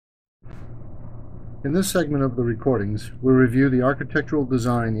In this segment of the recordings, we'll review the architectural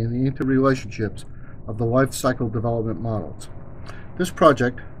design and the interrelationships of the life cycle development models. This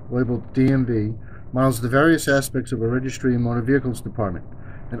project, labeled DMV, models the various aspects of a registry and motor vehicles department,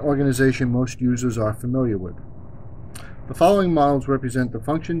 an organization most users are familiar with. The following models represent the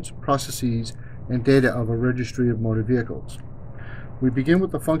functions, processes, and data of a registry of motor vehicles. We begin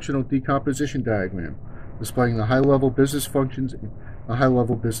with the functional decomposition diagram, displaying the high-level business functions and the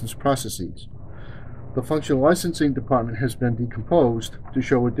high-level business processes. The functional licensing department has been decomposed to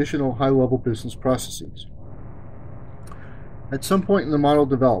show additional high-level business processes. At some point in the model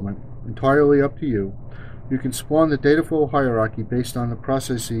development, entirely up to you, you can spawn the data flow hierarchy based on the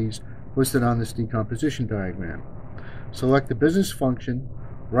processes listed on this decomposition diagram. Select the business function,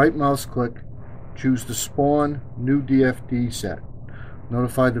 right mouse click, choose the Spawn New DFD set.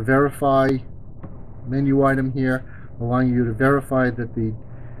 Notify the Verify menu item here, allowing you to verify that the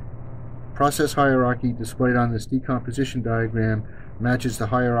process hierarchy displayed on this decomposition diagram matches the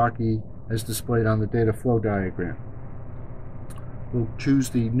hierarchy as displayed on the data flow diagram. We'll choose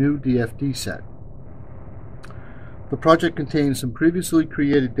the New DFD set. The project contains some previously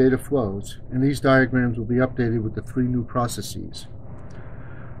created data flows, and these diagrams will be updated with the 3 new processes.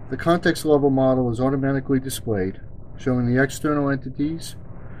 The context level model is automatically displayed, showing the external entities,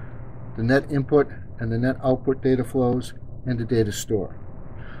 the net input and the net output data flows, and the data store.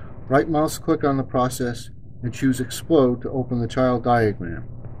 Right mouse click on the process and choose Explode to open the child diagram.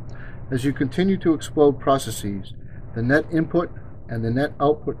 As you continue to explode processes, the net input and the net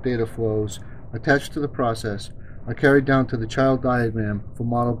output data flows attached to the process are carried down to the child diagram for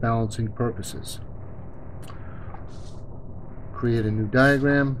model balancing purposes. Create a new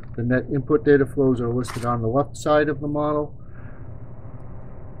diagram. The net input data flows are listed on the left side of the model.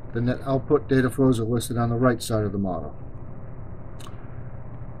 The net output data flows are listed on the right side of the model.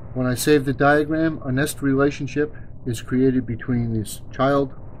 When I save the diagram, a nest relationship is created between this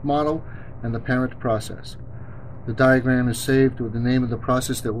child model and the parent process. The diagram is saved with the name of the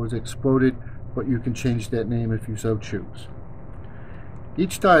process that was exploded, but you can change that name if you so choose.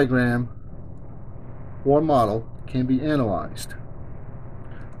 Each diagram or model can be analyzed.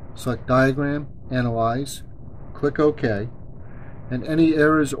 Select Diagram, Analyze, click OK, and any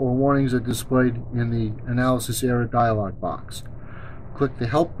errors or warnings are displayed in the Analysis Error dialog box. Click the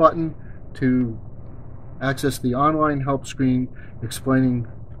Help button to access the online help screen explaining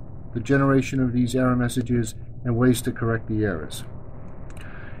the generation of these error messages and ways to correct the errors.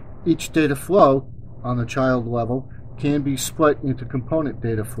 Each data flow on the child level can be split into component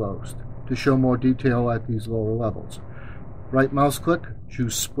data flows to show more detail at these lower levels. Right mouse click,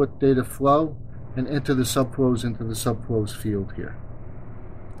 choose Split Data Flow, and enter the subflows into the subflows field here.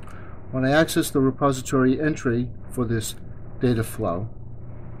 When I access the repository entry for this data flow,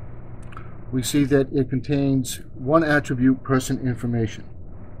 we see that it contains one attribute, person information.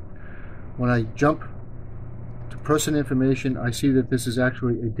 When I jump to person information, I see that this is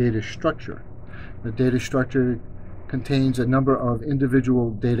actually a data structure. The data structure contains a number of individual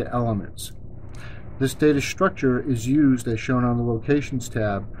data elements. This data structure is used, as shown on the Locations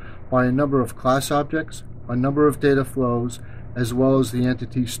tab, by a number of class objects, a number of data flows, as well as the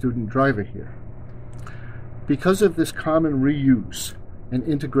entity student driver here. Because of this common reuse and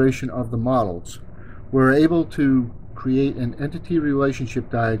integration of the models, we're able to create an entity relationship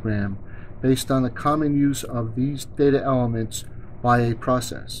diagram based on the common use of these data elements by a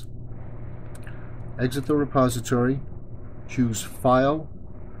process. Exit the repository, choose File,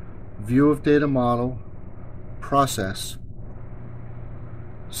 View of Data Model, Process,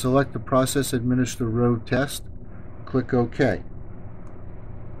 select the Process Administer Road Test, click OK.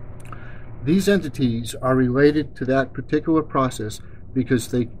 These entities are related to that particular process because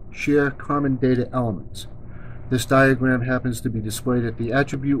they share common data elements. This diagram happens to be displayed at the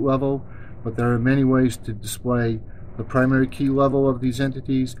attribute level, but there are many ways to display the primary key level of these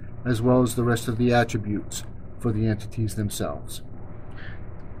entities as well as the rest of the attributes for the entities themselves.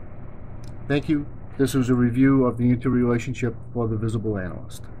 Thank you. This was a review of the interrelationship for the Visible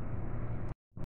Analyst.